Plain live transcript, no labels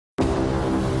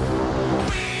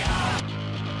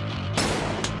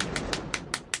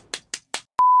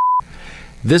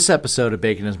This episode of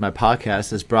Bacon is My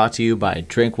Podcast is brought to you by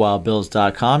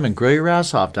DrinkWildBills.com and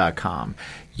GrillYourAssOff.com.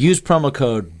 Use promo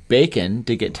code BACON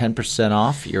to get 10%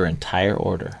 off your entire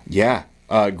order. Yeah,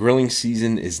 grilling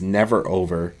season is never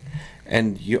over,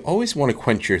 and you always want to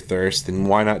quench your thirst, and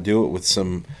why not do it with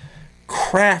some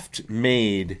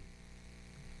craft-made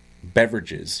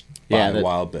beverages by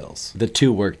Wild Bills. The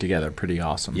two work together pretty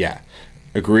awesome. Yeah,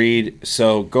 agreed.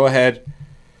 So go ahead,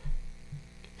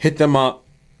 hit them up.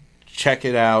 Check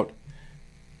it out.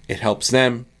 It helps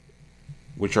them,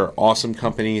 which are awesome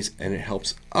companies, and it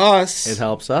helps us. It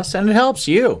helps us, and it helps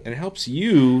you. And it helps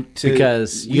you to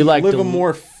because you like live a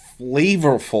more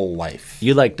flavorful life.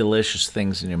 You like delicious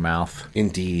things in your mouth.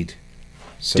 Indeed.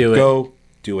 So go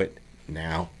do it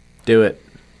now. Do it.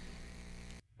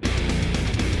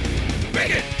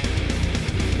 Bacon!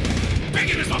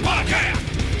 Bacon is my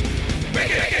podcast!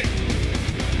 Bacon!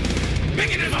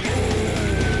 Bacon is my...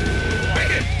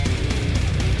 Bacon!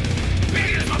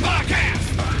 Bacon is my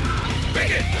podcast!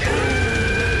 Bacon!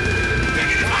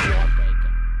 Bacon is my...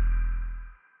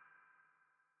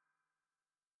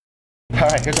 All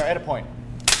right, here's our edit point.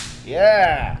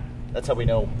 Yeah! That's how we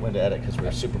know when to edit, because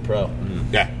we're super pro.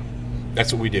 Mm-hmm. Yeah,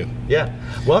 that's what we do. Yeah.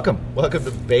 Welcome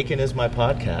to Bacon is My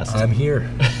Podcast. I'm here.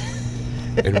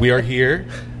 And we are here.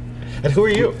 And who are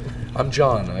you? I'm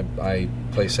John. I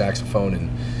play saxophone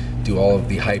and do all of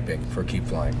the hyping for Keep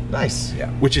Flying. Nice. Yeah.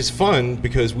 Which is fun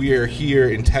because we are here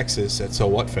in Texas at So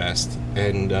What Fest,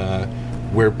 and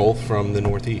we're both from the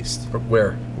Northeast.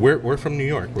 Where? We're from New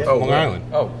York. We're from Long Island.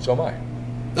 Oh, so am I.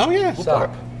 Oh, yeah.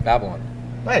 Stop. Babylon.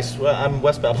 Nice. Well, I'm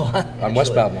West Babylon. I'm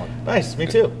West Babylon. Nice. Me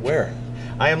too. Where?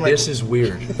 I am like... This is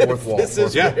weird. Fourth wall. This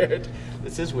is Yeah. weird.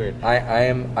 This is weird. I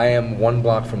am 1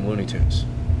 block from Looney Tunes.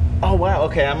 Oh, wow.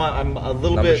 Okay. I'm a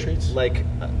little Number bit Streets? like...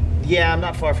 yeah, I'm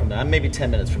not far from that. I'm maybe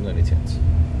 10 minutes from Looney Tunes.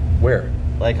 Where?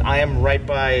 Like, I am right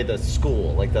by the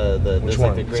school. Like, Which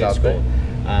one? Like the grade South school. Bay?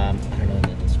 I don't know the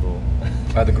name of the school.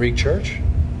 By the Greek church?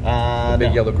 The big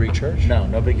no. yellow Greek church?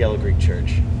 No big yellow Greek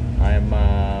church. I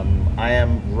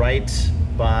am right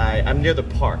by... I'm near the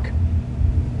park.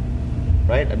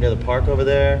 Right? I'm near the park over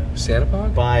there.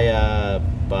 Sanapog?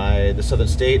 By the Southern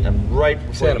State. I'm right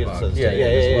before you get to Sanapog. Southern Yeah, State.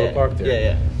 there's a little park there.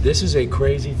 Yeah. This is a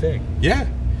crazy thing. Yeah.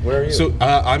 Where are you? So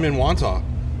I'm in Wantagh.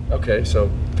 Okay,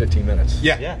 so 15 minutes.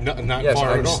 Yeah. Not Yes,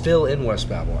 far I'm at all. still in West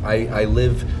Babylon. I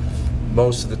live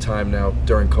most of the time now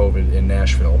during COVID in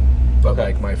Nashville, but Okay.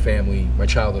 like my family, my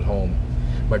childhood home,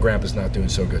 my grandpa's not doing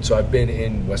so good. So I've been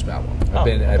in West Babylon. I've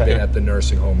been at the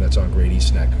nursing home that's on Great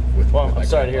East Neck with Well, my I'm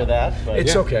sorry to hear grandpa. that. But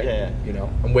It's okay. Yeah. You know,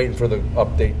 I'm waiting for the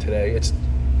update today. It's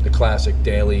the classic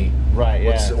daily. Right,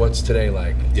 yeah. What's today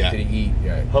like? Yeah. Did he eat?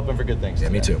 Yeah. Hoping for good things. Yeah,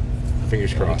 me today. too.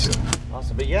 Fingers crossed.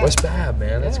 Awesome. But yeah. West Bab,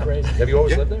 man, that's Yeah. crazy. Have you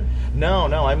always Yeah. lived there? No.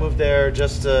 I moved there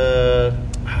just...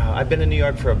 I've been in New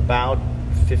York for about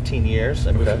 15 years.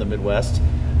 I moved Okay. from the Midwest.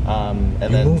 And You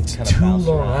then moved kind of to bounced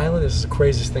Long around. Island? This is the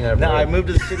craziest thing I've ever No, I heard. moved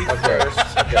to the city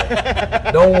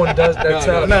first. No one does. That's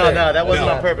No, not No, a thing. that wasn't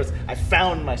No. on purpose. I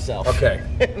found myself. Okay.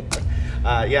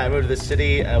 Yeah, I moved to the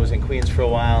city. I was in Queens for a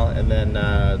while, and then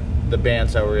the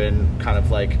bands I were in, kind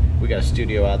of like, we got a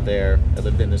studio out there. I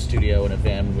lived in the studio in a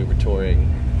van when we were touring,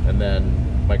 and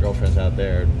then my girlfriend's out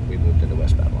there, and we moved into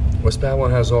West Babylon. West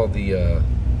Babylon has all the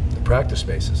practice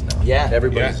spaces now. Yeah.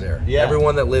 Everybody's Yeah. there. Yeah.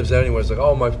 Everyone that lives anywhere is like,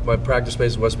 oh, my practice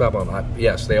space is West Babylon.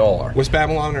 Yes, they all are. West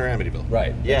Babylon or Amityville?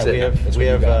 Right. Yeah, That's we it. have That's we what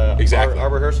you have got. Exactly. our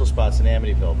rehearsal spots in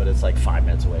Amityville, but it's like 5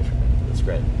 minutes away from me. It's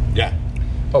great. Yeah.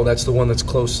 Oh, that's the one that's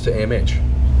close to AMH.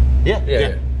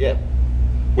 Yeah. Yeah.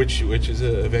 Which is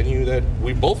a venue that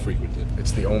we both frequented.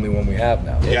 It's the only one we have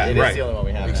now. Yeah, it is right. the only one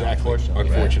we have now, Exactly. unfortunately.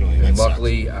 Unfortunately, And that sucks.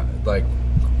 luckily, like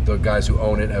the guys who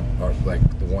own it are like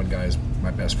the one guy is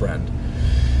my best friend.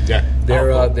 Yeah.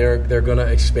 They're gonna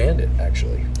expand it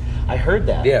actually. I heard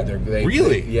that. Yeah, they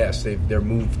Really? yes, they're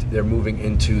moving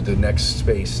into the next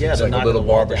space. Yeah, it's they're like a knocking little the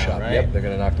wall barber down, shop. right? Yep, they're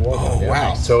gonna knock the wall Oh, down. Yeah.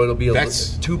 wow. So it'll be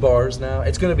That's- 2 bars now.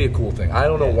 It's gonna be a cool thing. I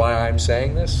don't know why I'm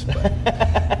saying this,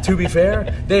 but to be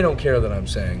fair, they don't care that I'm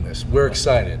saying this. We're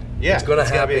excited. Yeah, it's gonna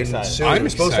it's gonna be happen exciting. soon. I'm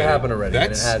It's supposed to excited. happen already, and it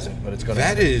That's- hasn't, but it's gonna.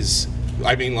 That happen. is,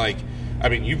 I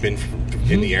mean, you've been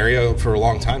in the area for a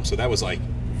long time, so that was like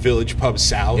Village Pub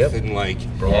South Yep. and like.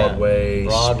 Broadway,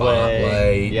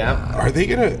 Spotlight. Yeah. Are they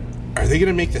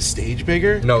gonna make the stage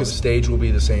bigger? No, the stage will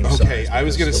be the same size. Okay, I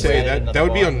was gonna because say way that the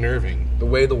would be wall- unnerving. the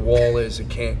way the wall is, it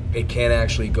can't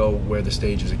actually go where the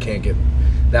stage is. It can't get.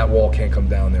 That wall can't come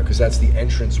down there because that's the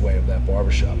entranceway of that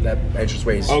barbershop. That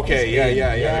entranceway is Okay, is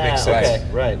yeah, in. that makes sense. Okay,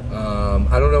 right.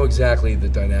 I don't know exactly the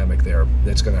dynamic there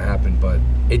that's going to happen, but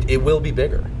it will be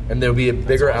bigger, and there'll be a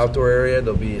bigger awesome. outdoor area.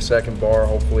 There'll be a second bar,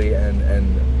 hopefully,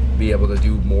 and be able to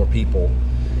do more people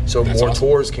So That's more awesome.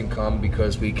 tours can come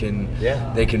because we can.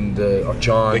 Yeah. They can.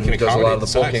 John, They can who does a lot accommodate of the the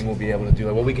size. booking, will be able to do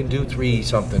that. Well, we can do 3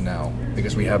 something now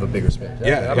because we have a bigger space.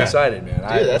 Yeah, I'm yeah. excited, man.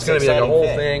 Dude, that's it's going to be like a an whole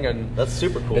exciting thing, and That's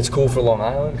super cool. it's cool for Long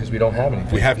Island because we don't have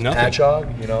anything. We have nothing.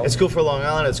 Patchogue, you know. It's cool for Long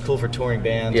Island. It's cool for touring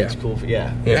bands. Yeah. It's cool for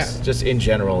Yeah. It's just in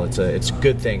general. It's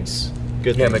good things.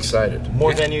 Good. Yeah, I'm things. excited.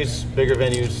 More Yeah. venues, bigger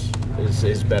venues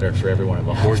is better for everyone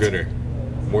involved. More gooder.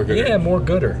 More gooder. Yeah, more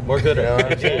gooder. More gooder. You know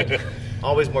what I'm saying? Yeah.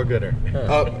 Always more gooder.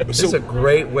 This is a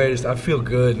great way to. I feel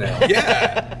good now.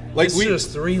 Yeah. Like It's we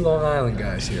just 3 Long Island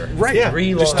guys here. right. Yeah.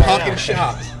 3 Just Long talking Island.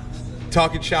 shop.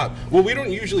 Talking shop. Well, we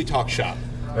don't usually talk shop.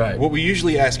 Right. What we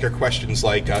usually ask are questions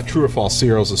like true or false,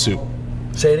 cereal is a soup.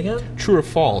 Say it again. True or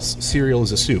false, cereal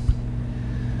is a soup.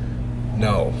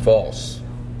 No, false.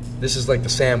 This is like the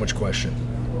sandwich question.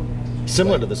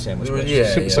 Similar to the sandwich. Yeah,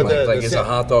 question. yeah. So like the is a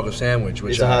hot dog a sandwich?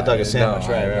 Which Is a hot dog a sandwich,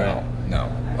 no, right.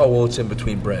 No. Oh well, it's in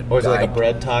between bread. Or is it like a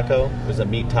bread taco? Is it a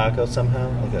meat taco somehow?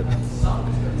 Like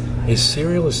a, Is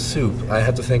cereal a soup? I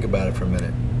have to think about it for a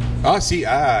minute. Oh, see.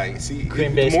 The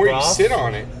Cream-based more broth? you sit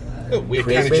on it, we it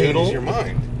kind of Cream-based changes your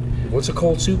mind. What's a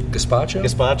cold soup? Gazpacho.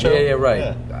 Gazpacho? Yeah,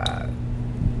 right. Yeah.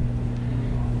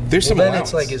 There's Well, some then allowance.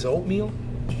 it's like is oatmeal?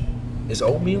 Is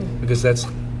oatmeal because it's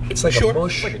like Sure. a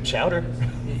mush. Like a chowder.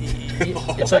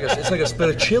 It's like a spit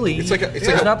of chili. It's like it's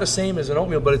a- not the same as an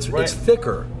oatmeal, but it's Right.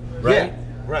 thicker, right? Yeah,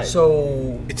 right.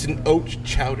 So It's an oat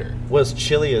chowder. Was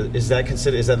chili? Is that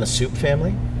considered? Is that in the soup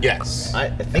family? Yes. I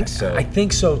think so. I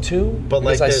think so too. But,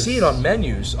 because like, I there's- see it on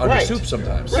menus under Right. soup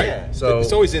sometimes. Right. Yeah. So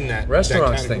It's always in that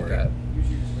restaurants that think category.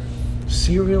 that.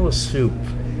 Cereal is soup,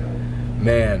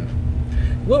 man.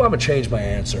 Well, I'm gonna change my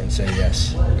answer and say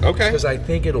yes. Okay. Because I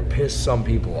think it'll piss some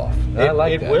people off. And I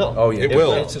like it that. will. Oh yeah, It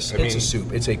will. It's I a mean-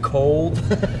 soup. It's a cold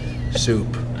soup.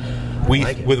 Wheat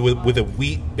like it. with a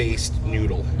wheat-based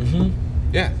noodle. Mm-hmm.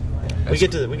 Yeah. we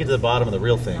get to the bottom of the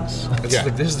real things. Yeah.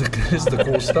 This is the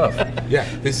cool stuff. Yeah.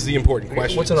 This is the important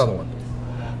question. What's another one?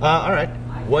 All right.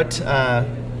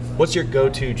 What's your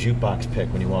go-to jukebox pick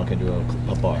when you walk into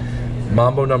a bar?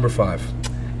 Mambo number 5.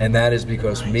 And that is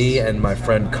because me and my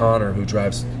friend Connor, who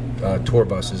drives tour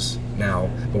buses now,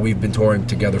 but we've been touring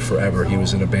together forever. He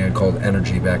was in a band called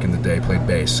Energy back in the day, played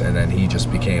bass, and then he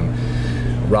just became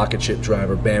rocket ship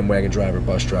driver, bandwagon driver,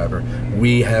 bus driver.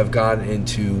 We have gotten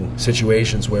into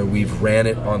situations where we've ran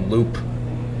it on loop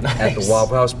at the Nice.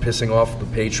 Waffle House, pissing off the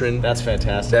patron That's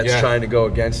fantastic. that's Yeah. trying to go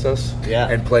against us Yeah.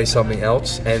 and play something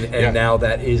else. And Yeah. now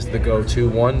that is the go-to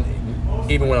one,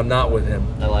 even when I'm not with him.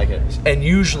 I like it. And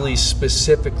usually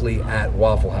specifically at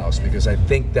Waffle House, because I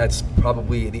think that's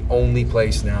probably the only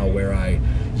place now where I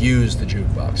use the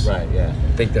jukebox. Right. Yeah.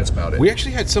 I think that's about it. We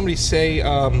actually had somebody say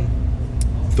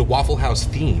the Waffle House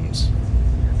themes.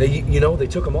 They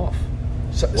took them off.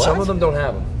 Some of them don't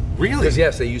have them. Really? Because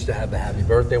yes, they used to have the Happy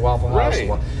Birthday Waffle House.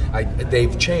 Right.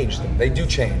 They've changed them. They do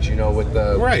change, with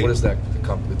the Right. what is that?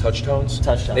 The touch tones.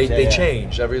 Touchtones, They yeah.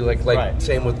 change every Right.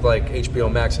 same with like HBO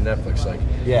Max and Netflix.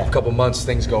 Yeah. A couple months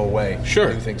things go away.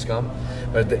 Sure. New things come,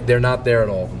 but they're not there at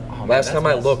all. man, Last that's- time I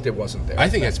that's- looked, it wasn't there. I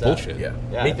think that's That's bullshit. Yeah.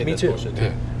 Yeah, I me, think me that's too. bullshit, too. Yeah.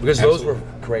 Because Absolutely. those were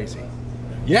crazy.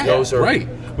 Yeah. Those are- right.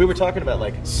 We were talking about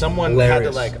like someone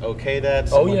Hilarious. had to okay that.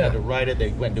 Someone yeah. had to write it. They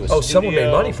went to a Oh, studio. someone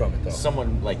made money from it, though.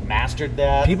 Someone like mastered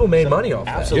that. People made money off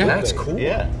that. Absolutely. Yeah. That's cool.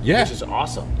 Yeah. Yeah. Which is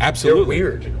awesome. Absolutely. They're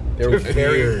weird. They're They're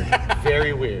very, weird.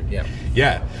 very weird. Yeah.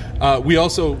 Yeah. We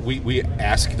also we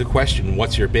ask the question,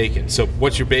 what's your bacon? So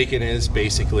what's your bacon is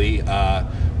basically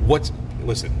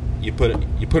listen, you put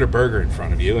a burger in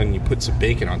front of you and you put some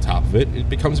bacon on top of it, it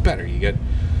becomes better. You get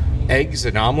eggs,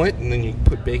 an omelet, and then you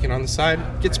put bacon on the side,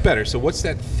 it gets better. So what's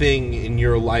that thing in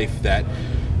your life that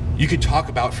you could talk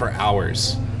about for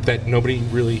hours that nobody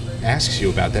really asks you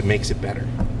about that makes it better?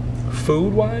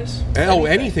 Food wise, Oh,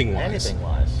 anything wise. Anything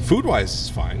wise. Food wise is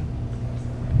fine.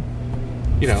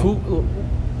 food.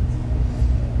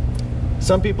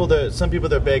 Some people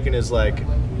their bacon is like,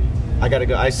 I gotta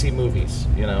go. I see movies,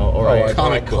 or I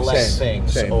comic books. collect Same,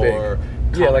 things, same, or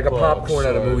Yeah, like a comic popcorn books,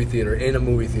 at a or- movie theater, in a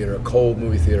movie theater, a cold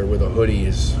movie theater with a hoodie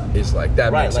is like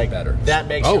that Right, makes like it better. that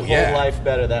makes Oh, your yeah. whole life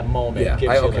better. That moment Yeah,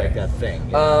 gives you okay. like that thing.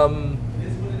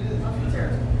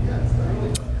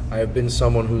 I have been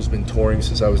someone who's been touring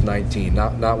since I was 19,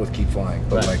 not with Keep Flying,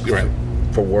 but Right. like Right.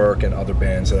 for work and other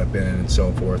bands that I've been in and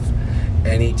so forth.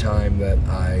 Anytime that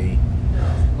I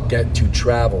get to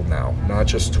travel now, not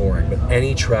just touring, but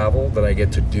any travel that I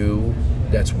get to do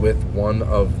that's with one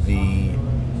of the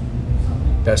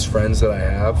best friends that I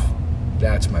have,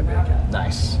 that's my bacon.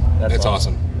 Nice. That's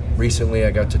awesome. Recently,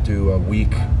 I got to do a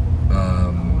week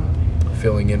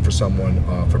filling in for someone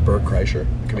for Bert Kreischer,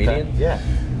 comedian. Okay. Yeah.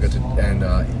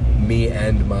 And me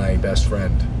and my best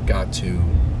friend got to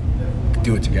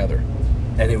do it together,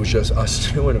 and it was just us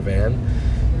two in a van,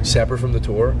 separate from the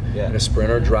tour, Yeah. in a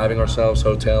Sprinter, driving ourselves,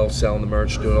 hotel, selling the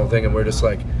merch, doing the whole thing, and we're just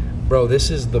like, bro,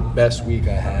 this is the best week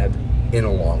I had in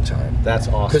a long time. That's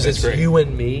awesome. Because it's great. you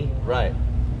and me. Right.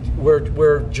 We're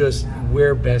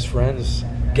best friends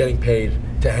getting paid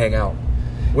to hang out.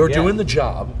 We're Yeah. doing the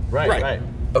job Right. Right. Right.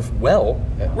 of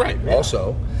Right, yeah.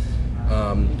 also,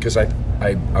 because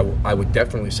I would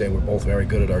definitely say we're both very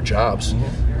good at our jobs,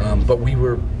 but we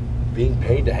were being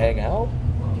paid to hang out.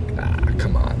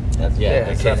 Come on. That's, I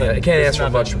it's can't, nothing- I can't it's ask for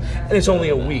much, nothing- and it's only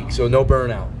a week, so no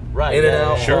burnout. Right, In and yeah,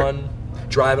 out, yeah. Sure. fun,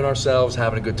 driving ourselves,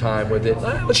 having a good time with it.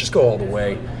 Let's just go all the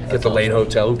way. Get the late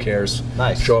hotel. Who cares?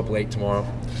 Nice. Show up late tomorrow.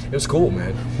 It was cool,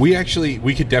 man. We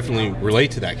could definitely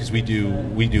relate to that because we do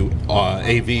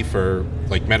AV for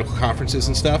like medical conferences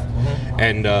and stuff,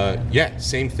 and yeah,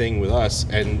 same thing with us.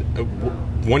 And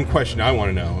one question I want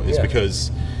to know is Yeah.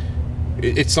 because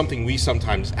it's something we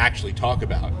sometimes actually talk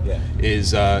about. Yeah.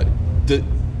 Is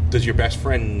does your best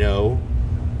friend know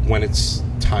when it's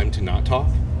time to not talk?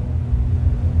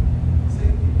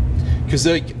 Because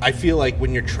I feel like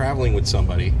when you're traveling with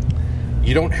somebody,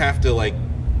 you don't have to like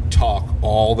talk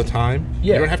all the time.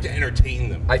 Yeah. You don't have to entertain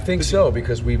them. I think so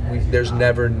because we there's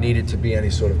never needed to be any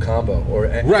sort of combo, or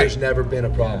there's never been a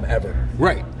problem ever.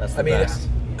 Right. That's the I mean, best.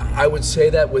 I would say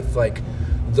that with like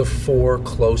the 4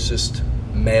 closest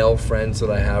male friends that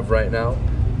I have right now,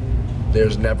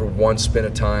 there's never once been a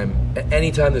time,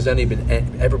 anytime there's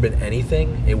ever been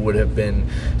anything, it would have been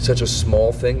such a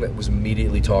small thing that was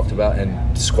immediately talked about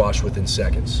and squashed within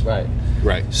seconds. Right.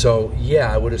 Right. So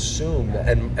yeah, I would assume that,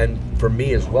 and for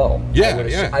me as well. Yeah, I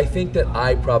would yeah. I think that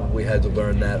I probably had to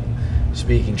learn that,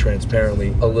 speaking transparently,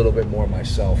 a little bit more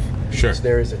myself. Sure. Because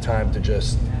there is a time to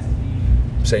just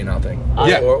say nothing.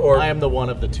 Yeah. Or I am the one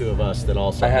of the two of us that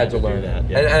also I had to do learn that.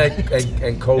 that. Yeah.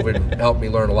 And COVID helped me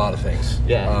learn a lot of things.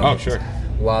 Yeah. Oh, sure.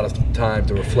 A lot of time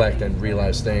to reflect and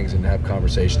realize things and have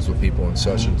conversations with people and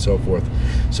such and so forth.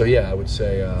 So yeah, I would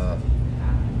say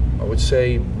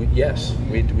yes,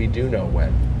 we do know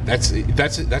when. That's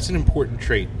an important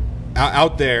trait.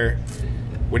 Out there,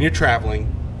 when you're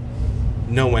traveling,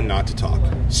 know when not to talk.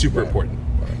 Super important.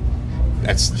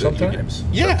 That's Sometimes.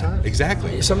 Yeah, Sometimes.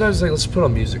 exactly. Sometimes it's like, let's put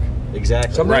on music.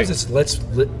 Exactly. Sometimes Right. it's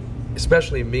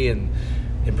especially me and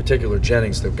in particular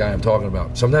Jennings, the guy I'm talking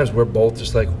about. Sometimes we're both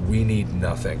just like, we need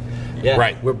nothing. Yeah.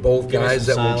 Right. We're both Give us guys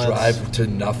that some will silence. drive to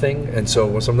nothing, and so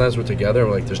when sometimes we're together,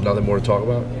 we're like, there's nothing more to talk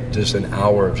about. Just an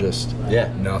hour of just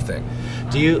nothing.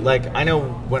 Do you like? I know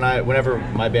whenever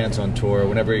my band's on tour,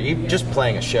 whenever even just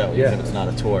playing a show, Yeah. even if it's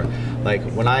not a tour, like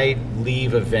when I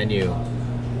leave a venue,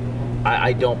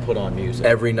 I don't put on music.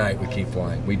 Every night we keep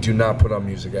flying. We do not put on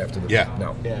music after the Yeah.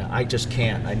 no. Yeah, I just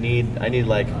can't. I need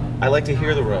like I like to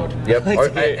hear the road. Yep. I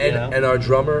like to hear, And our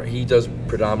drummer, he does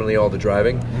predominantly all the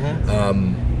driving.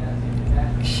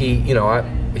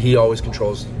 He always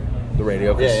controls the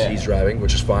radio because Yeah, yeah. he's driving,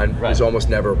 which is fine. Right. There's almost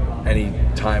never any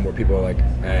time where people are like,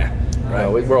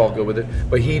 no, we're all good with it.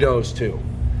 But he knows too.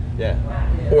 yeah.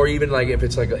 Or even like if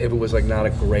it was like not a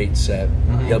great set,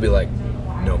 he'll be like,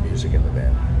 no music in the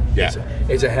band. Yeah.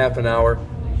 It's a half an hour.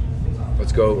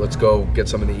 Let's go get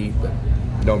something to eat, but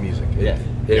no music. It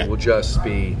Yeah. will just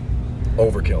be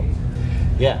overkill.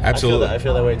 Yeah, Absolutely. I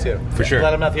feel that way too. For sure.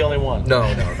 Glad I'm not the only one. No.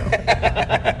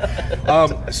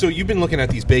 So you've been looking at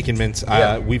these bacon mints.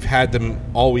 Yeah. We've had them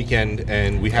all weekend,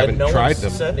 and we haven't no tried one's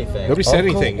them. said anything. Nobody said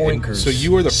Uncle anything. And Oinkers so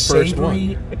you were the first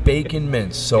savory one. bacon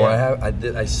mints. So Yeah.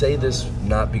 I say this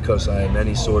not because I am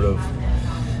any sort of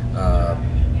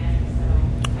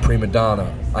prima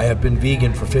donna. I have been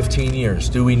vegan for 15 years.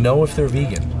 Do we know if they're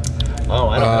vegan? Oh,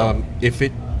 I don't know. If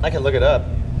it I can look it up.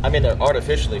 I mean, they're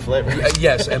artificially flavored.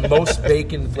 Yes, and most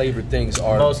bacon flavored things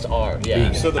are. Most are. Yeah.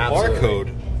 Vegan. so the Absolutely.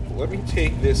 barcode. Let me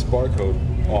take this barcode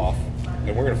off,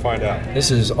 and we're gonna find out. This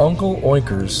is Uncle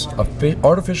Oinkers,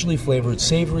 artificially flavored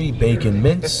savory bacon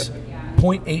mints,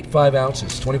 0.85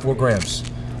 ounces, 24 grams.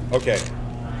 Okay.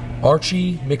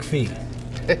 Archie McPhee.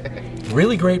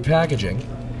 Really great packaging.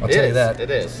 I'll It tell you is, that.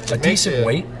 it is. A It makes decent you-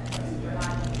 weight.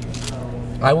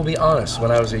 I will be honest.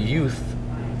 When I was a youth,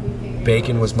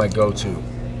 bacon was my go-to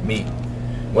meat.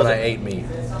 When Was I it? ate meat.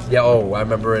 Yeah. Oh, I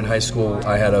remember in high school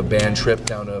I had a band trip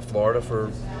down to Florida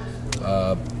for,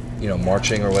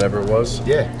 marching or whatever it was.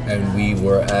 Yeah. And we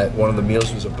were at one of the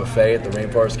meals was a buffet at the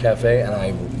Rainforest Cafe, and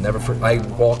I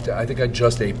walked. I think I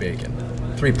just ate bacon,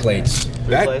 3 plates.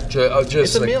 That Just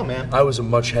It's a like- meal, man. I was a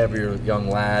much heavier young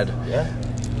lad Yeah.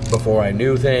 before I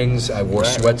knew things. I wore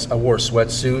Right. I wore a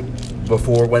sweatsuit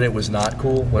before when it was not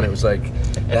cool. When it was like,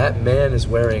 that man is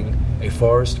wearing a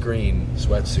forest green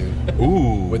sweatsuit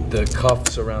ooh. with the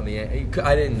cuffs around the.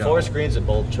 I didn't know. Forest Green's a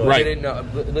bold choice. Right. I didn't know.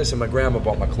 Listen, my grandma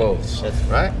bought my clothes. That's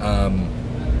right.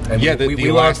 And Yeah, the were on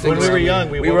elastic- When we were young,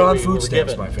 we what were were on we- we food were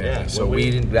stamps, given. my family. Yeah, So when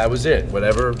we didn't. That was it.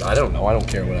 Whatever. I don't know. I don't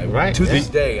care what I wear. Right, To yeah. this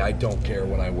day, I don't care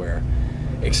what I wear,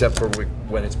 except for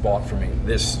when it's bought for me.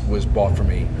 This was bought for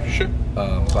me Sure.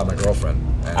 by my girlfriend.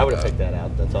 And, I would have picked that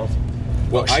out. That's awesome.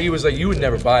 Well, She was like, "You would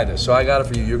never buy this, so I got it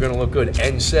for you. You're gonna look good,"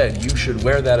 and said, "You should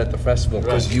wear that at the festival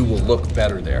because Right. you will look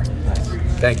better there."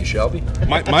 Thank you, Shelby.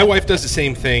 my wife does the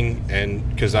same thing, and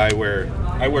because I wear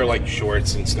like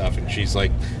shorts and stuff, and she's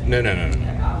like, no,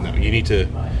 you need to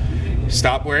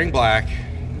stop wearing black,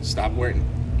 stop wearing.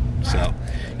 So,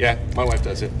 yeah, my wife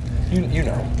does it. You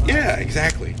know. Yeah,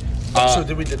 exactly. So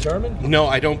did we determine No,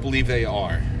 I don't believe they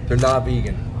are. they're not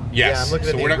vegan? Yes, Yeah, I'm looking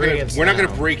at so the we're not gonna ingredients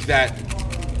now. break that.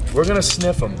 We're gonna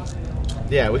sniff them.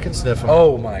 Yeah, we can sniff them.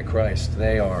 Oh my Christ,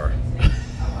 they are.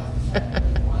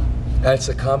 That's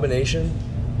a combination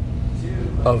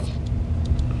of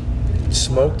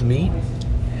smoked meat,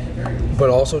 but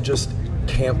also just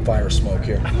campfire smoke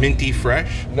here. Minty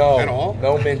fresh? No, At all?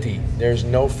 no minty. There's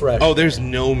no fresh. Oh, there's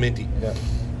no minty. Yeah.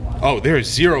 Oh, there is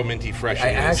zero minty fresh. I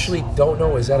in this. actually don't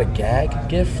know. Is that a gag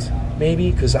gift?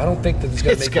 Maybe because I don't think that it's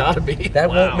gonna It's make. gotta be. That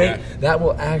Wow. won't make. Yeah. That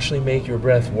will actually make your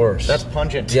breath worse. That's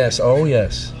pungent. Yes. Oh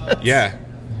yes. Yeah.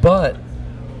 But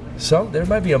there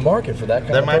might be a market for that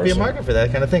kind There of might be a person. market for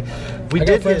that kind of thing. We I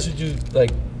did got friends get, who do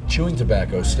like chewing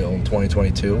tobacco still in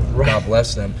 2022. God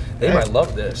bless them. They Right. might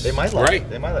love this. They might like Right. it.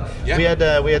 They might like it.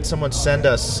 Yeah. We had someone send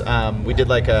us. We did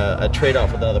like a trade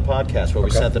off with another podcast where we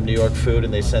Okay. sent them New York food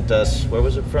and they sent us. Where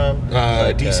was it from?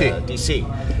 DC. DC.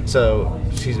 So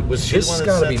she the This one has that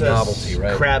gotta sent be us novelty,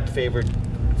 right? Crab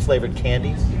flavored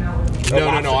candy. No,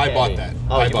 Or no, lobster I bought candy. that.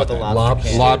 Oh, I you bought bought the that.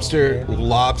 lobster. Lobster. candy?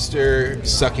 Lobster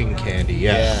sucking candy.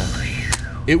 Yeah. Yeah,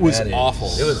 It was That is-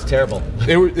 awful. it was terrible.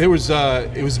 It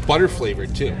was butter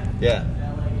flavored too, Yeah,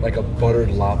 like a buttered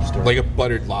lobster. like a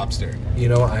buttered lobster. You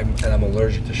know, I'm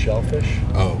allergic to shellfish.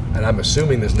 Oh. And I'm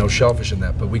assuming there's no shellfish in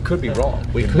that, but we could be wrong.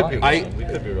 we could be wrong. I- we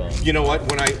could be wrong. You know what?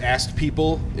 When I asked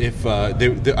people if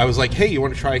I was like, "Hey, you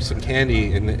want to try some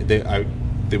candy?" and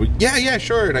they would, "Yeah,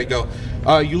 sure." And I go,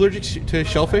 "You allergic to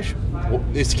shellfish? Well,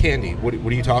 it's candy. What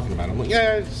are you talking about?" I'm like,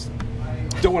 "Yeah, I just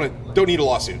don't need a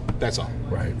lawsuit. That's all."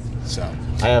 Right. So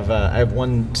I have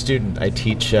one student. I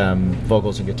teach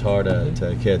vocals and guitar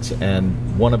to kids, and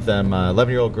one of them,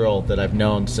 11-year-old girl that I've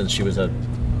known since she was a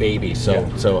baby.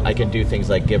 So I can do things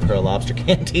like give her a lobster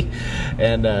candy,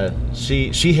 and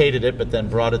she hated it, but then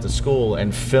brought it to school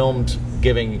and filmed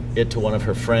giving it to one of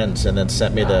her friends, and then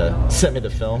sent me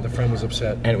the film, The friend was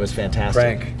upset. and it was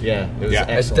fantastic. Prank. Yeah, it was Yeah.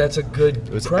 excellent. That's a good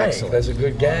was prank. excellent. That's a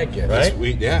good gag gift. Right?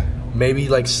 yeah. Maybe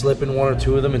like slipping one or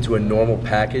two of them into a normal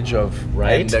package of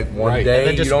Right. And like one Right. day And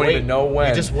then you just don't wait. even know when.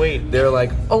 You just wait. They're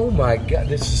like, oh my god,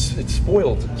 it's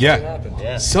spoiled. It's Yeah. what happened.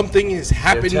 Yeah. Something is They're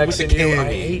happening with the texting you. I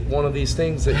candy. ate one of these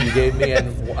things that you gave me,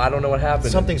 and I don't know what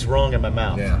happened. Something's wrong in my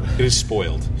mouth. Yeah. It is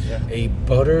spoiled. A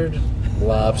buttered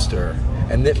lobster,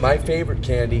 and my favorite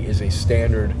candy is a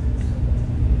standard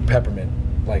peppermint,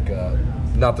 like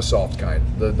not the soft kind,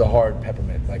 the hard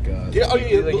peppermint, like Yeah, oh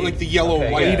yeah, like the yellow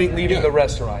Okay, white. yeah. leaving Yeah. the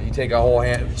restaurant. You take a whole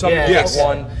hand. Some Yeah, people yes. have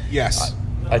one. Yes.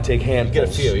 I take handfuls. Get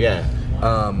a few. Yeah.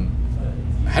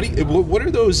 How do you? What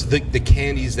are those the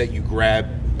candies that you grab?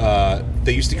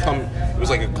 They used to come. It was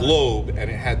like a globe, and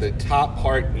it had the top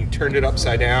part. And you turned it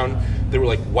upside down. They were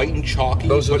like white and chalky.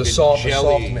 Those are but the it's soft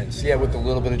jelly. mints. Yeah, with a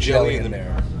little bit of Jelly jelly in in the-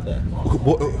 there.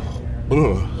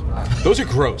 Ugh. Those are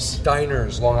gross.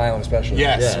 Diners, Long Island special.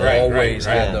 Yes, Yeah. right, Always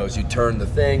right, had right. those. You turn the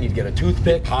thing, you'd get a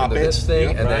toothpick Pop into it. this thing,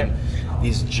 Yep, and then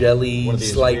these jelly, One of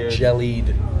these slight weird-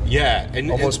 jellied, Yeah, and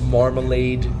almost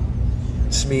marmalade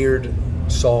smeared,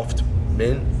 soft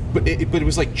mint. but it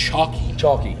was like chalky.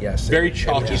 Chalky, yes. Very It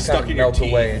chalky, just stuck kind of in your melts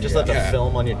teeth. away. Just yeah. let the Yeah.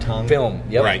 film on your tongue. film.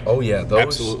 Yep. Right. Oh yeah, those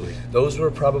Absolutely. Those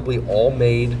were probably all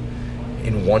made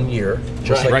in 1 year,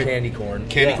 just Right. like Right. candy corn.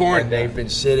 Candy corn. And they've been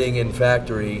sitting in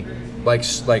factory like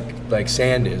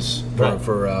sand is Right.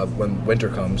 for when winter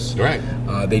comes. Right.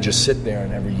 They just sit there,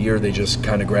 and every year they just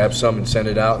kind of grab some and send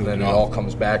it out, and then it Yeah. all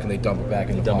comes back, and they dump it back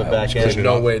in the Dump it pile. back in. There's Clean it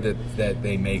no up. way that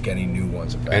they make any new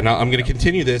ones. Of that. And I'm going to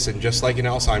continue this, and just like an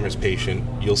Alzheimer's patient,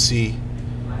 you'll see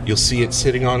it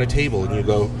sitting on a table, and you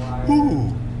go,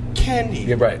 "Ooh, candy."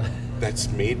 Yeah, right. That's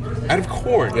made out of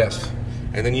corn. Yes.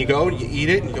 And then you go, you eat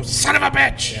it, and you go, "Son of a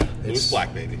bitch!" Yeah, It was it's-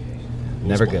 black, baby.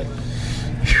 Never good.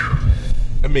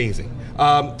 Amazing.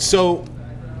 So,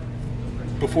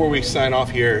 before we sign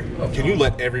off here, can you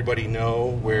let everybody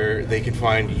know where they can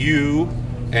find you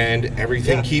and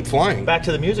everything Yeah. Keep Flying? Back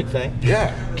to the music thing.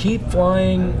 Yeah. Keep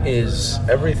Flying is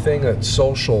everything at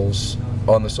socials.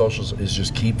 On the socials is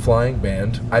just Keep Flying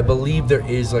Band. I believe there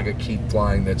is like a Keep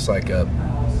Flying that's like a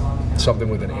something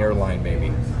with an airline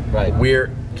maybe. Right. We're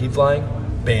Keep Flying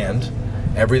Band.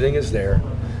 Everything is there.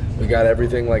 We got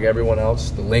everything like everyone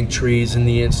else. The link trees in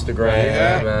the Instagram.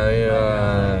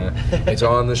 It's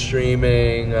on the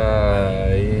streaming.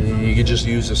 You could just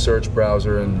use the search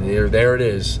browser, and there it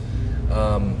is.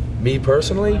 Me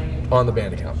personally, on the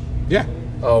band account. Yeah.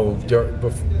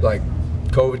 Like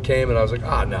COVID came, and I was like,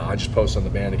 no, I just post on the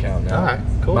band account now. All right,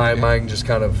 cool. Mine just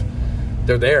kind of,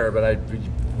 they're there, but I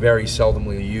very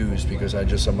seldomly use because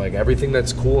I'm like, everything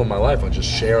that's cool in my life, I just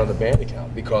share on the band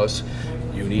account because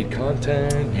you need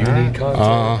content. You need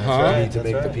content. You need to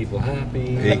make the people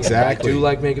happy. Exactly. I do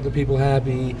like making the people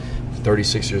happy. I'm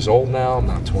 36 years old now. I'm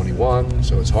not 21,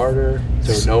 so it's harder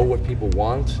to know what people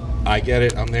want. I get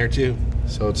it. I'm there too.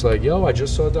 So it's like, yo, I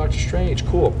just saw Doctor Strange.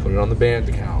 Cool. Put it on the band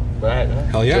account. Right.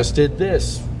 Hell yeah. Just did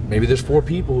this. Maybe there's 4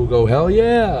 people who go, hell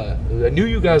yeah. I knew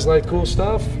you guys liked cool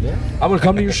stuff. Yeah. I'm going to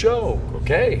come to your show.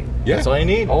 Okay. Yeah. That's all you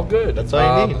need. All good. That's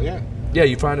all you need. Yeah. Yeah,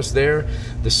 you find us there.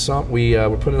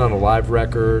 We're putting on a live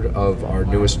record of our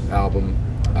newest album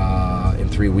in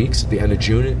 3 weeks. At the end of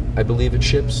June, I believe it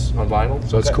ships on vinyl.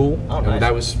 So it's cool. Oh, And nice.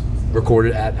 that was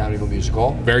recorded at Amityville Music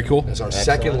Hall. Very cool. That's our Excellent.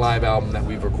 second live album that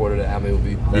we've recorded at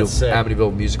That's sick.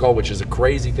 Amityville Music Hall, which is a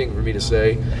crazy thing for me to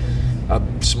say. A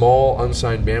small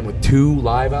unsigned band with 2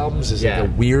 live albums is like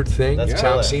a weird thing. That's It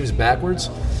killer. seems backwards.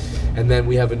 And then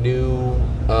we have a new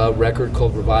record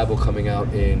called Revival coming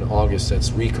out in August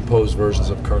that's recomposed versions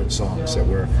of current songs that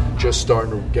we're just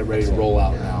starting to get ready to roll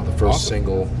out now. The first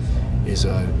single is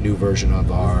a new version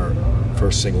of our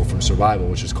first single from Survival,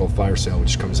 which is called Fire Sale,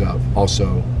 which comes out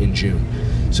also in June.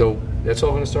 So that's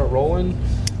all going to start rolling.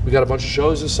 We got a bunch of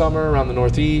shows this summer around the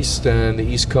Northeast and the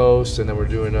East Coast, and then we're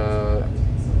doing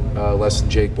Less Than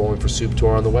Jake Bowling for Soup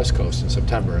tour on the West Coast in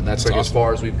September, and that's like as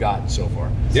far as we've gotten so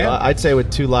far. Yeah. I'd say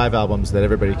with 2 live albums that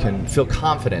everybody can feel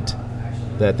confident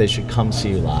that they should come see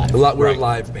you live. We're Right. a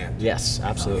live band. Yes,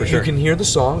 absolutely. For sure. You can hear the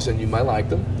songs and you might like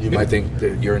them. You might think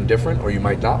that you're indifferent, or you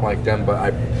might not like them.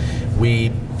 But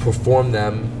we perform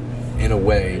them in a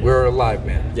way. We're a live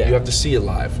band. Yeah. You have to see it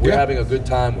live. We're Yeah. having a good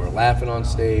time. We're laughing on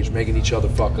stage, making each other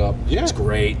fuck up. Yeah. It's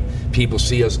great. People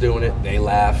see us doing it. They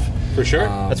laugh. For sure.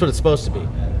 That's what it's supposed to be.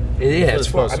 Yeah, it's it's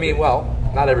fun. supposed I to mean, be. well,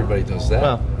 not everybody does that.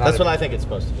 Well, Not that's what every- I think it's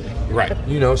supposed to be. Right.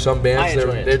 You know, some bands I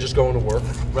enjoy it. they're just going to work.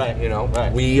 Right. You know,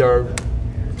 Right. we are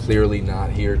clearly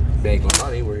not here making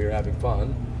money. We're here having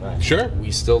fun. Right. Sure. We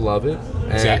still love it.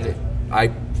 And Exactly. I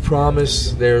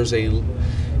promise there's a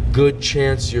good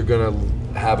chance you're going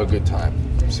to have a good time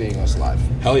seeing us live.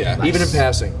 Hell yeah. Even in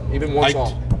passing. Even one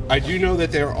song. I do know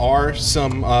that there are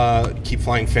some Keep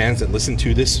Flying fans that listen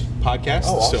to this podcast,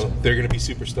 Oh, awesome. so they're going to be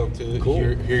super stoked to Cool.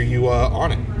 hear you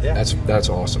on it. Yeah. That's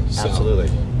awesome. Absolutely.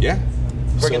 Yeah.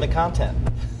 Bring So- in the content.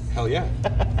 Hell yeah.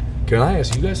 Can I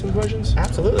ask you guys some questions?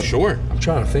 Absolutely. Sure. I'm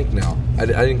trying to think now. I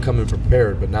didn't come in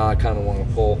prepared, but now I kind of want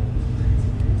to pull.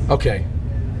 Okay.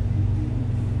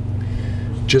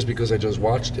 Just because I just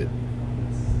watched it.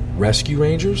 Rescue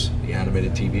Rangers, the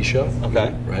animated TV show.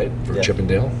 Okay. Right? For Yeah. Chip and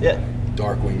Dale. Yeah.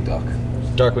 Darkwing Duck.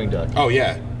 Darkwing Duck. Oh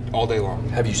yeah. All day long.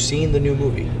 Have you seen the new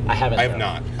movie? I haven't. I have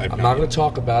not. I'm not going to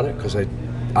talk about it because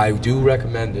I do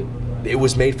recommend it. It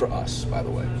was made for us, by the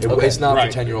way. Okay. It's not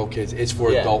Right. for 10-year-old kids. It's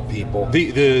for Yeah. adult people.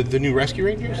 The new Rescue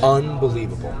Rangers?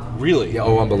 Unbelievable. Really? Yeah,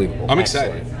 unbelievable. I'm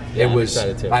excited. Yeah, It I'm was.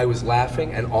 excited too. I was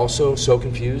laughing and also so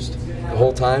confused the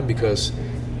whole time because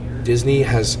Disney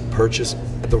has purchased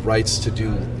the rights to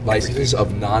do licenses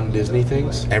of non-Disney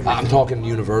things. Everything. I'm talking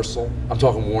Universal. I'm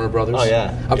talking Warner Brothers. Oh,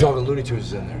 yeah. I'm talking Looney Tunes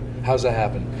is in there. How's that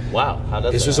happen? Wow. How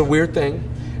does This that was a happen? weird thing,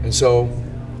 and so,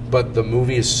 but the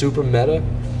movie is super meta,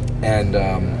 and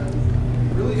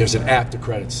there's an after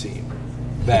credits scene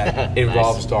that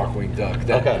involves Darkwing Duck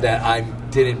that I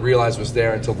didn't realize was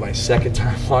there until my second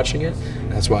time watching it.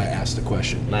 And that's why I asked the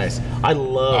question. Nice. I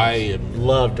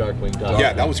love Darkwing Duck.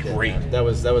 Yeah, that was great. That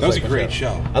was That was like a my great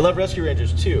show. I love Rescue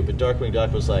Rangers too, but Darkwing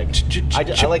Duck was like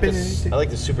I like this. I like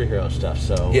the superhero stuff.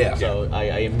 So Yeah. So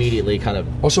I immediately kind of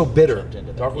Also bitter. Jumped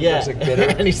into that. Darkwing Yeah. Duck's like bitter.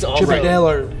 And he's also- Chip and Dale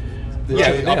are the Yeah,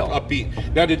 Chip and Dale.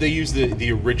 upbeat. Now, did they use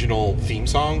the original theme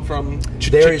song from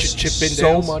There is Chip and so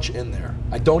Dale's? much in there.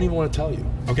 I don't even want to tell you.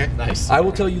 Okay. nice. I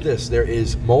will tell you this: there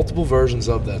is multiple versions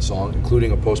of that song,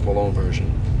 including a Post Malone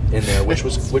version in there, which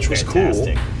was cool.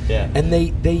 Fantastic. Yeah. And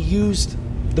they used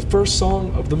the first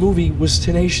song of the movie was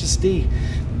Tenacious D.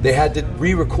 They had to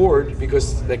re-record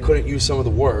because they couldn't use some of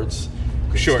the words.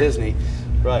 'Cause Sure. It's Disney.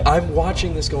 Right. I'm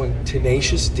watching this going,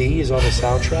 Tenacious D is on the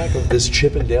soundtrack of this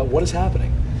Chip and Dale. What is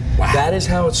happening? Wow. That is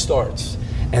how it starts.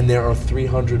 And there are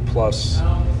 300 plus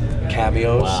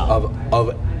cameos Wow.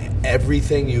 of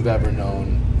everything you've ever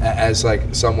known as like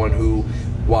someone who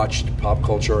watched pop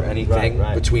culture or anything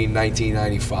Right. between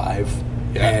 1995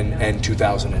 Yeah. and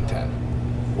 2010.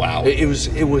 Wow. It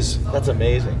was That's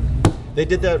amazing. They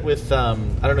did that with I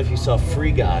don't know if you saw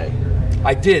Free Guy.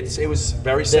 I did. It was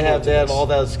very They similar. have all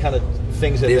those kind of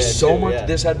things. There's there so too, much. yeah.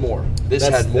 This had more. This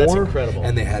That's had more. incredible.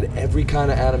 And they had every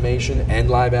kind of animation and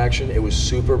live action. It was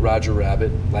super Roger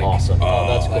Rabbit, like Awesome. Oh,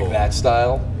 that's like cool. that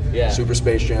style. Yeah. Super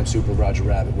Space Jam, super Roger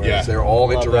Rabbit. Whereas Yeah. they're all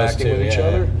Love those interacting two, with each yeah,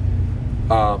 other.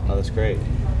 Oh, that's great.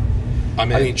 I I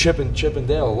mean, Chip and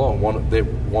Dale alone. One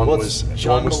Well, was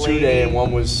John 2D Mulaney. and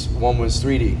one was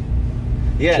 3D.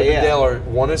 Yeah, Chip yeah. and Dale are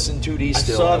one is in 2D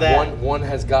still. saw and that. One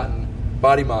has gotten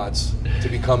body mods to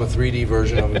become a 3D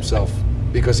version of himself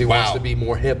because he wants Wow. to be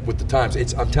more hip with the times.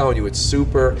 I'm telling you, it's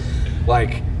super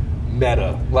like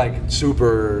meta, like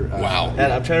super. Wow.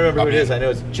 And I'm trying to remember who it Okay. is. I know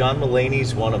it's John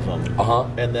Mulaney's one of them. Uh-huh.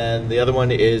 And then the other one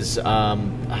is the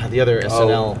other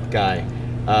SNL guy.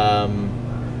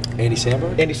 Andy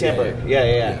Samberg. Andy Samberg.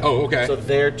 Yeah. Oh, okay. So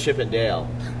they're Chip and Dale.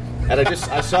 And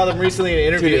I saw them recently in an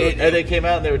interview, Dude, and they came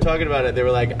out and they were talking about it. They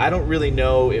were like, I don't really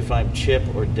know if I'm Chip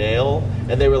or Dale.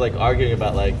 And they were like arguing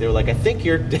about they were like, I think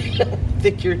you're Dale. I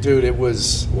think you're Dude, it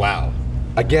was Wow.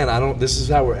 again. I don't. This is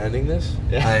how we're ending this.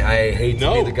 Yeah. I hate to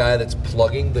No. be the guy that's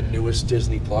plugging the newest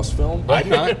Disney Plus film, I'm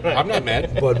not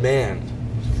mad. but man,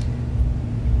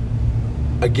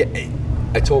 again.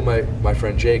 I told my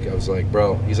friend Jake, I was like,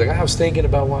 bro, he's like, I was thinking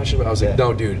about watching it. I was like, Yeah.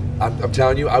 no, dude, I'm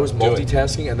telling you, I was it.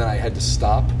 multitasking and then I had to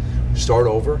start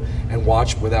over and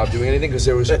watch without doing anything because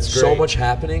there was That's so great. much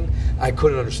happening I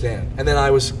couldn't understand. And then I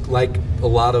was like a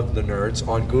lot of the nerds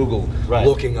on Google Right.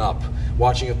 looking up,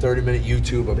 watching a 30-minute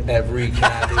YouTube of every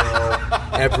cameo,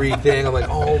 everything. I'm like,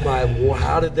 oh my,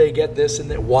 how did they get this in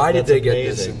there? Why did That's they get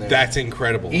this amazing. in there? That's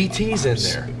incredible. E.T.'s in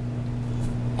there.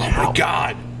 Oh my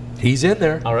God. He's in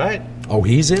there. all right. Oh,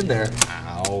 he's in there.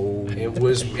 Ow. It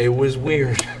was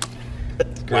weird.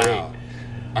 Wow.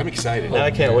 I'm excited. Now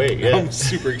I can't wait. Yeah. I'm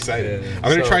super excited. Yeah. I'm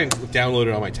gonna So- try and download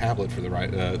it on my tablet for the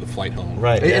flight home.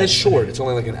 Right. And yeah. it's short. It's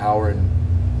only like an hour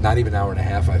and not even an hour and a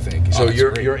half, I think. So that's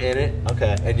you're great. you're in it,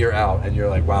 Okay. and you're out, and you're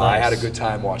like, wow, I Nice. had a good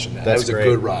time watching that. That's that was great.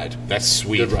 a good ride. That's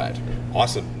sweet. Good ride.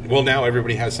 Awesome. Well, now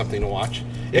everybody has something to watch.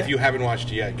 Yeah. If you haven't watched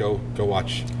it yet, go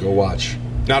watch. Go watch.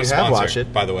 Not a You sponsor, have watched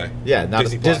it. by the way. Yeah, not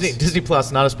Disney Disney Plus.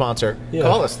 Plus, not a sponsor. Yeah.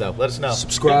 Call us though. Let us know.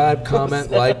 Subscribe,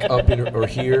 comment, like up in or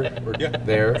here or Yeah.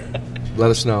 there. Let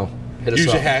us know. Hit us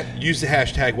Use up. use the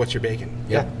hashtag What's Your Bacon.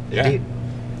 Yeah. Yeah. Indeed.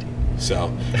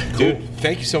 So, dude,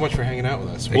 thank you so much for hanging out with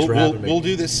us. Thanks for having me. We'll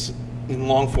do this in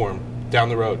long form down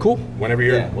the road. Cool. Whenever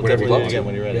you're, Yeah, we'll whenever definitely you're do it ready. again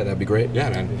when you're ready. Yeah, that'd be great. Yeah,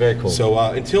 man. Very cool. So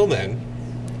until then,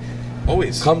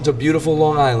 always Come to beautiful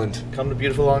Long Island. Come to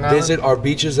beautiful Long Island. Visit our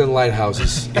beaches and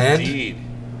lighthouses. And Indeed.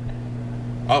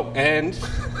 Oh, and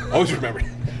always remember,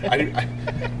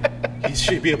 he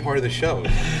should be a part of the show.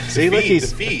 See, look,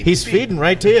 he's feed. feeding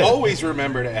right to you. Always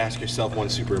remember to ask yourself one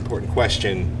super important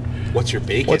question: What's your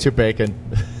bacon? What's your bacon?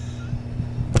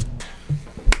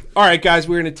 All right, guys,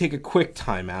 we're going to take a quick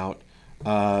timeout.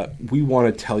 We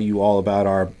want to tell you all about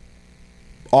our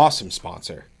awesome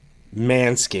sponsor,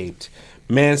 Manscaped.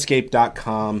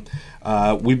 Manscaped.com.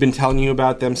 We've been telling you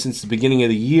about them since the beginning of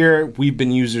the year. We've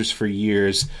been users for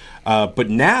years. But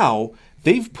now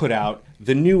they've put out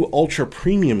the new Ultra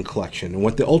Premium Collection. And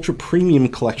what the Ultra Premium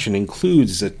Collection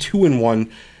includes is a 2-in-1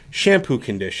 shampoo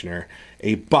conditioner,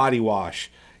 a body wash,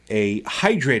 a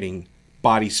hydrating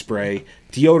body spray,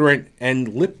 deodorant, and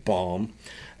lip balm.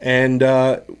 And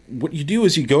what you do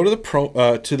is you go to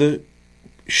the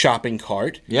shopping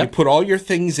cart. Yep. You put all your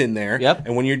things in there. Yep.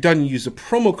 And when you're done, you use the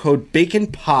promo code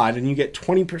BACONPOD and you get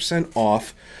 20%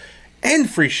 off and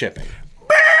free shipping.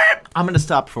 I'm going to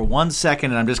stop for 1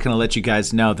 second, and I'm just going to let you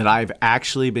guys know that I've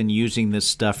actually been using this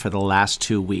stuff for the last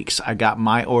 2 weeks. I got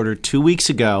my order 2 weeks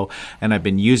ago, and I've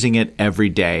been using it every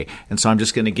day. And so I'm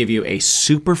just going to give you a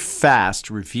super fast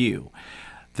review.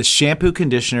 The shampoo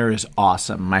conditioner is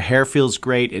awesome. My hair feels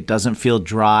great. It doesn't feel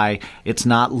dry. It's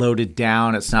not loaded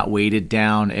down. It's not weighted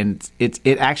down. And it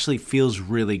actually feels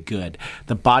really good.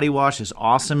 The body wash is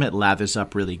awesome. It lathers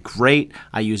up really great.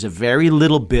 I use a very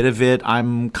little bit of it.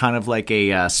 I'm kind of like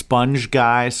a sponge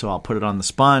guy, so I'll put it on the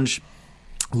sponge,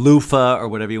 loofah, or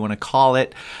whatever you want to call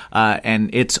it. And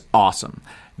it's awesome.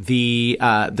 The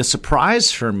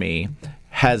surprise for me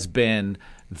has been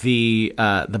the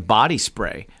body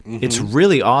spray. It's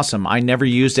really awesome. I never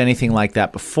used anything like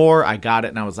that before. I got it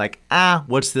and I was like,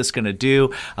 what's this going to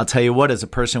do? I'll tell you what, as a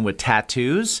person with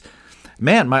tattoos,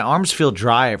 man, my arms feel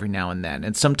dry every now and then.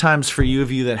 And sometimes for you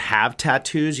that have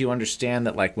tattoos, you understand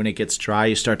that like when it gets dry,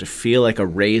 you start to feel like a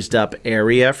raised up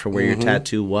area for where your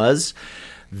tattoo was.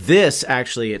 This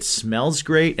actually, it smells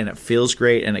great and it feels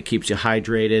great and it keeps you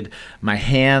hydrated. My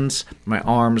hands, my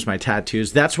arms, my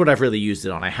tattoos, that's what I've really used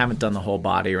it on. I haven't done the whole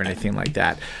body or anything like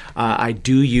that. I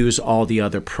do use all the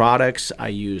other products. I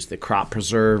use the crop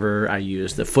preserver. I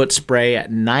use the foot spray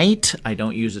at night. I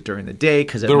don't use it during the day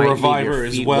because it The might Reviver leave your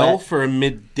as feet well wet. for a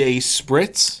midday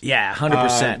spritz. Yeah,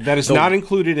 100%. That is The- not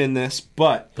included in this,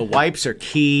 but The wipes are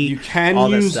key. you can all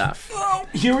use that stuff. Oh,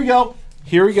 here we go.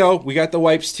 Here we go. We got the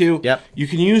wipes too. Yep. You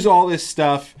can use all this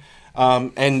stuff,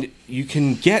 and you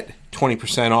can get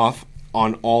 20% off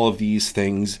on all of these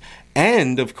things,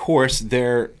 and of course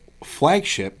their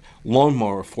flagship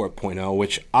Lawnmower 4.0,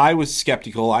 which I was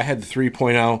skeptical. I had the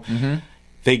 3.0. Mm-hmm.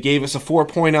 They gave us a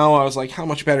 4.0. I was like, how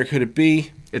much better could it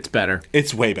be? It's better.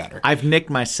 It's way better. I've nicked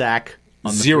my sack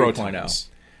on the 0 3.0. times.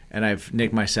 And I've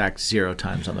nicked my sack 0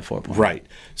 times on the 4.0. Right.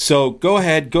 So go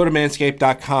ahead, go to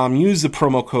manscaped.com, use the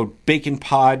promo code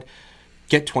BACONPOD,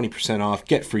 get 20% off,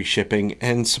 get free shipping,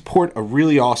 and support a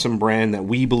really awesome brand that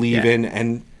we believe Yeah. in,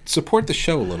 and support the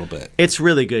show a little bit. It's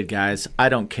really good, guys. I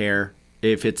don't care.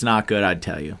 If it's not good, I'd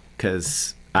tell you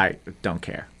because I don't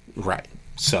care. Right.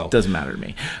 So Doesn't matter to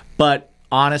me. But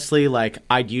honestly, like,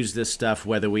 I'd use this stuff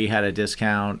whether we had a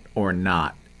discount or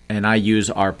not. And I use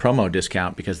our promo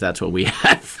discount because that's what we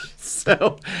have.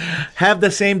 So have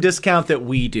the same discount that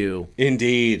we do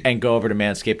indeed. and go over to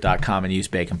manscaped.com and use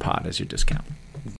BaconPod as your discount.